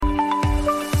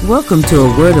Welcome to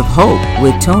A Word of Hope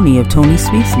with Tony of Tony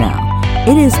Speaks Now.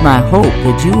 It is my hope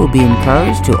that you will be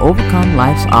encouraged to overcome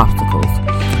life's obstacles.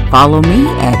 Follow me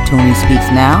at Tony Speaks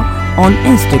Now on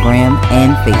Instagram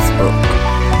and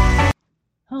Facebook.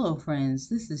 Hello friends,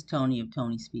 this is Tony of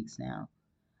Tony Speaks Now.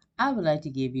 I would like to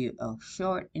give you a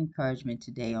short encouragement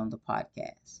today on the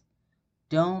podcast.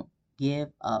 Don't give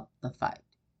up the fight.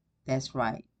 That's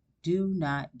right. Do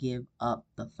not give up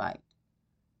the fight.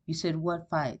 You said, what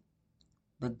fight?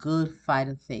 The good fight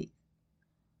of faith.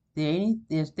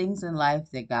 There's things in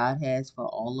life that God has for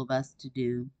all of us to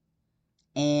do,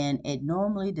 and it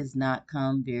normally does not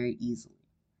come very easily.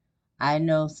 I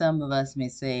know some of us may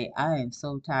say, I am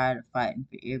so tired of fighting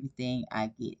for everything I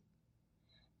get.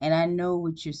 And I know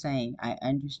what you're saying. I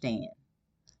understand.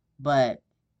 But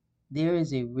there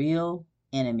is a real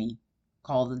enemy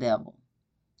called the devil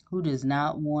who does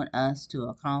not want us to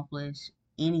accomplish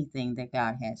anything that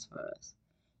God has for us.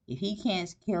 If he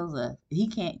can't kill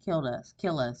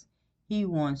us, he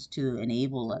wants to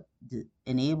enable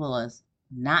us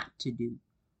not to do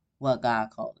what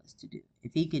God called us to do.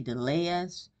 If he could delay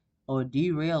us or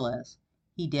derail us,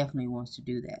 he definitely wants to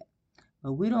do that.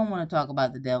 But we don't want to talk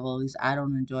about the devil. At least I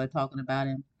don't enjoy talking about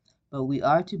him. But we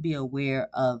are to be aware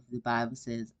of, the Bible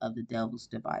says, of the devil's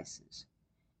devices.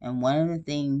 And one of the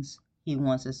things he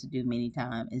wants us to do many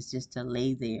times is just to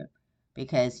lay there,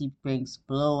 because he brings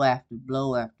blow after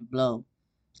blow after blow.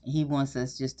 He wants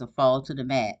us just to fall to the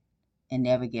mat and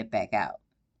never get back out.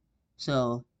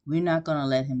 So we're not going to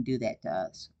let him do that to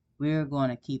us. We're going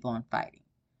to keep on fighting.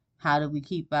 How do we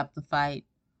keep up the fight?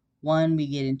 One, we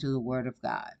get into the Word of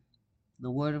God.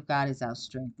 The Word of God is our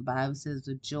strength. The Bible says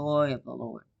the joy of the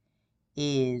Lord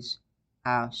is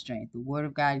our strength. The Word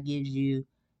of God gives you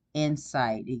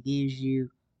insight. It gives you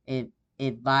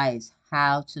advice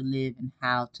how to live and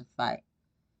how to fight.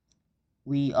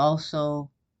 We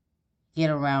also get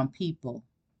around people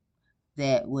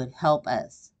that would help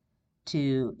us,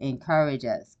 to encourage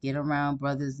us. Get around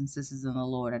brothers and sisters in the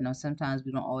Lord. I know sometimes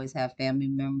we don't always have family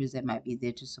members that might be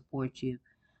there to support you,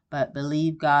 but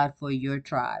believe God for your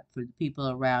tribe, for the people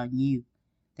around you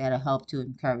that'll help to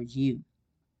encourage you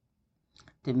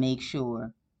to make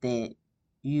sure that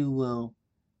you will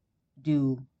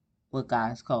do what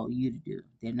God's called you to do.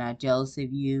 They're not jealous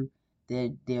of you.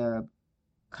 They're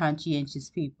conscientious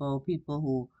people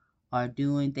who are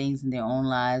doing things in their own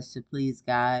lives to please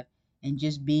God, and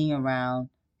just being around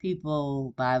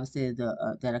people. Bible says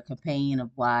that a companion of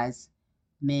wise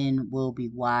men will be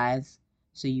wise.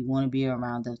 So you want to be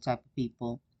around those type of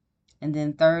people. And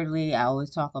then thirdly, I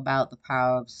always talk about the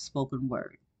power of spoken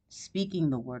word, speaking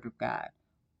the word of God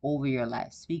over your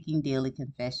life, speaking daily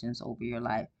confessions over your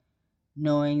life,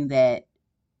 knowing that,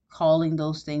 calling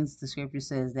those things, the scripture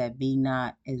says, that be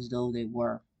not as though they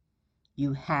were.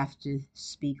 You have to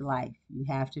speak life. You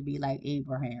have to be like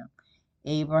Abraham.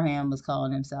 Abraham was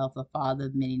calling himself the father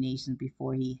of many nations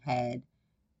before he had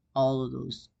all of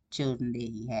those children that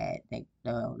he had, that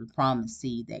the promised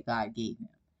seed that God gave him,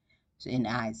 so in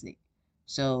Isaac.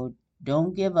 So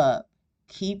don't give up.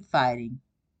 Keep fighting.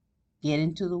 Get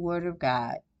into the Word of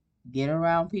God. Get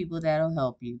around people that'll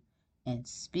help you, and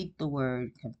speak the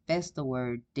word, confess the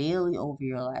word daily over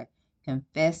your life.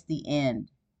 Confess the end.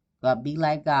 God, be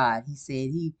like God. He said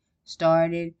he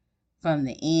started from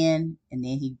the end and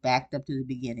then he backed up to the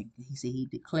beginning. He said he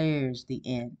declares the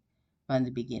end from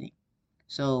the beginning.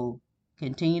 So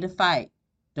continue to fight.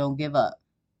 Don't give up.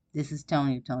 This is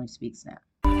Tony of Tony Speaks Now.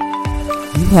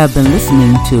 You have been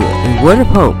listening to A Word of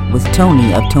Hope with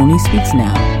Tony of Tony Speaks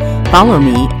Now. Follow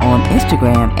me on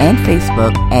Instagram and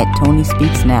Facebook at Tony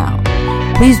Speaks Now.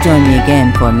 Please join me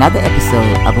again for another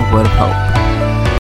episode of A Word of Hope.